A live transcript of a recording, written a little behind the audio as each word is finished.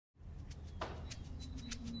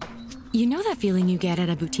You know that feeling you get at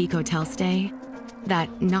a boutique hotel stay?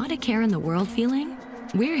 That not a care in the world feeling?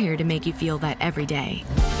 We're here to make you feel that every day.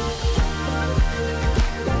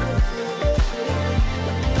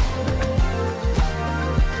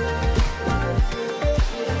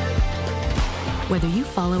 Whether you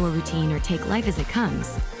follow a routine or take life as it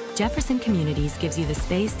comes, Jefferson Communities gives you the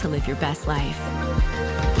space to live your best life.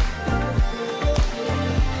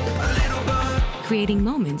 Creating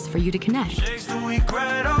moments for you to connect.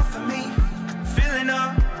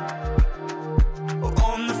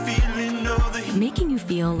 Making you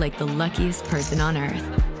feel like the luckiest person on earth.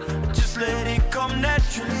 Just let it come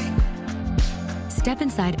naturally. Step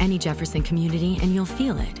inside any Jefferson community and you'll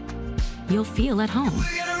feel it. You'll feel at home.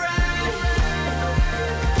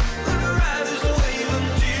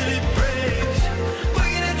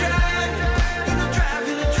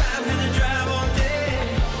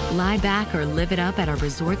 Lie back or live it up at our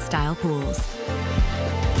resort-style pools.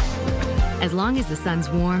 As long as the sun's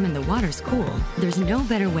warm and the water's cool, there's no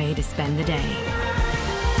better way to spend the day.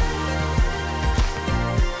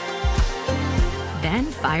 Then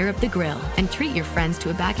fire up the grill and treat your friends to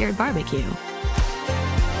a backyard barbecue.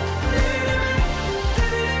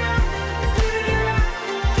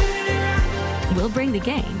 We'll bring the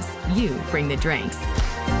games, you bring the drinks.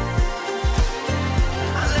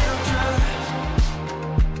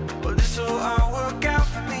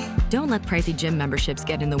 Don't let pricey gym memberships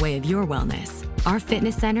get in the way of your wellness. Our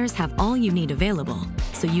fitness centers have all you need available,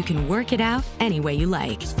 so you can work it out any way you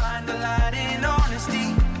like.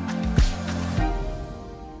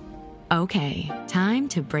 Okay, time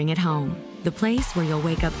to bring it home. The place where you'll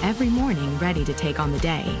wake up every morning ready to take on the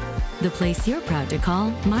day. The place you're proud to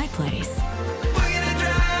call my place.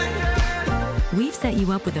 We've set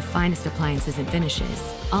you up with the finest appliances and finishes.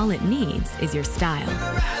 All it needs is your style.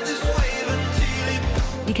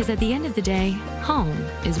 Because at the end of the day, home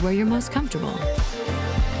is where you're most comfortable.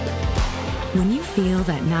 When you feel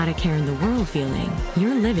that not a care in the world feeling,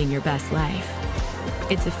 you're living your best life.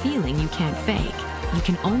 It's a feeling you can't fake. You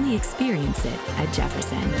can only experience it at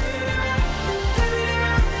Jefferson.